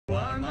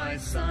my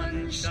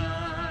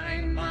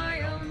sunshine, my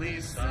only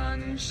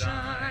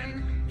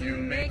sunshine. You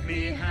make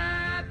me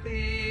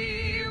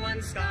happy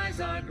when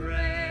skies are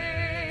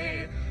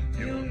gray.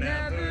 You'll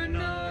never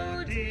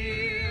know,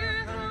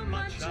 dear, how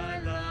much I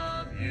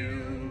love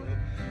you.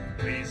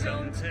 Please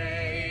don't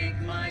take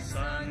my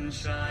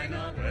sunshine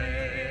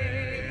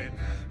away.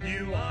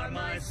 You are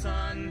my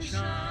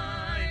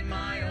sunshine,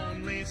 my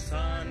only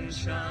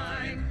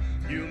sunshine.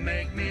 You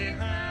make me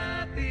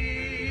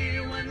happy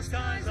when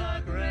skies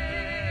are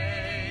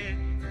gray.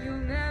 You'll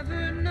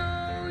never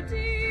know,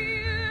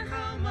 dear,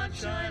 how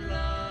much I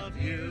love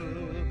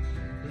you.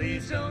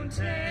 Please don't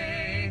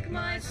take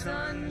my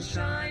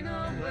sunshine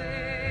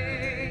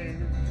away.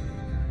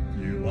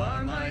 You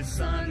are my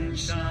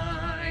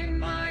sunshine,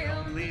 my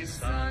only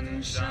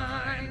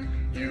sunshine.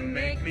 You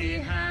make me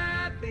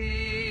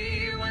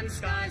happy when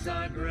skies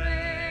are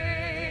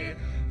gray.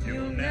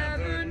 You'll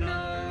never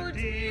know,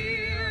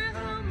 dear,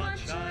 how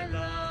much I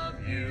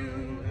love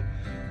you.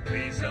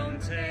 Please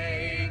don't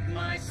take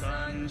my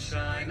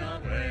sunshine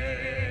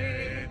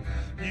away.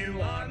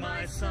 You are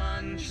my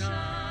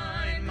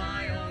sunshine,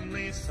 my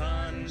only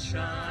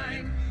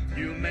sunshine.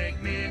 You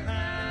make me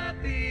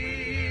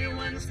happy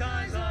when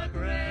skies are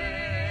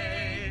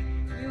gray.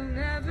 You'll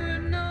never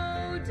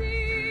know,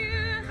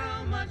 dear,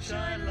 how much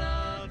I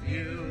love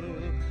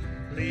you.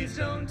 Please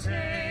don't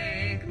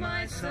take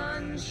my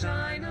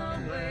sunshine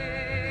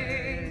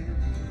away.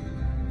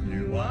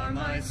 You are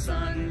my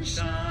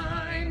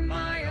sunshine,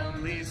 my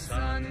only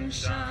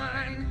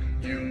sunshine.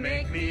 You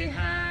make me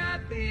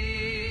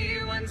happy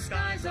when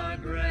skies are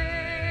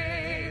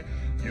gray.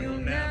 You'll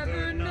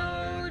never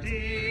know,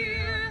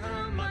 dear,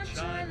 how much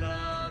I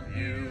love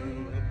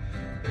you.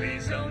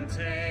 Please don't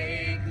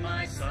take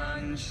my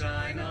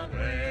sunshine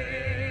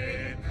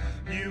away.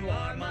 You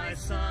are my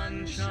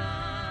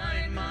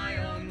sunshine, my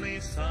only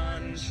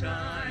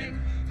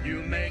sunshine.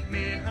 You make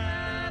me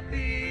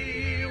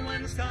happy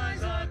when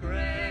skies are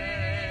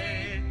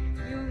gray.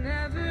 You'll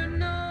never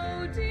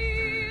know,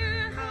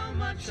 dear, how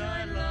much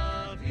I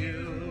love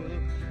you.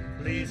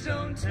 Please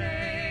don't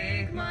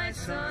take my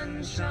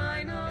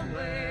sunshine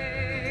away.